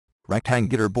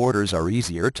rectangular borders are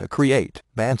easier to create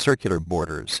than circular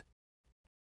borders.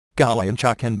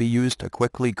 Galaincha can be used to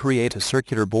quickly create a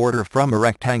circular border from a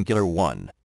rectangular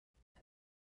one.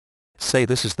 Say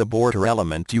this is the border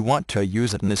element you want to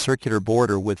use it in a circular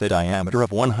border with a diameter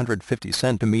of 150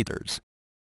 centimeters.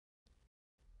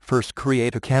 First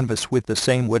create a canvas with the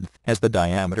same width as the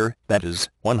diameter, that is,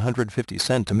 150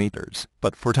 centimeters,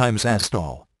 but 4 times as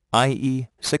tall, i.e.,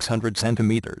 600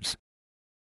 centimeters.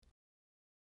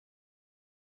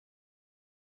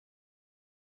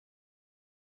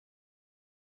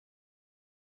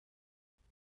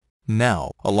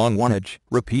 Now, along one edge,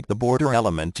 repeat the border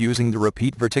element using the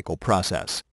repeat vertical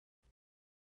process.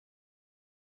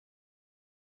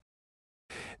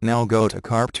 Now go to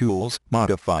Carp Tools,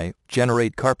 Modify,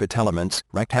 Generate Carpet Elements,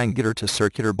 Rectangular to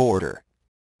Circular Border.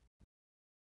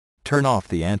 Turn off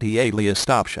the anti-aliased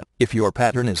option if your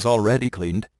pattern is already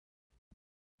cleaned.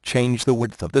 Change the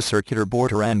width of the circular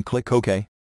border and click OK.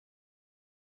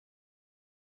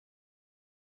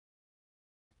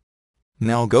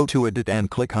 Now go to Edit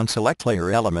and click on Select Layer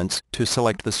Elements to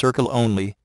select the circle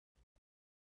only.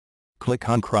 Click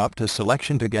on Crop to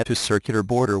Selection to get a circular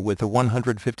border with a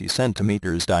 150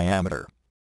 centimeters diameter.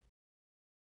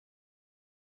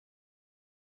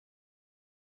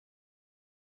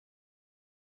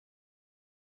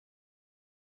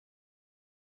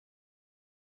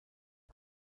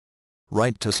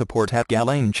 Write to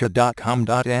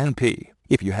support@galaincha.com.np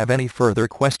if you have any further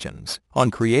questions on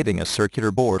creating a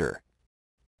circular border.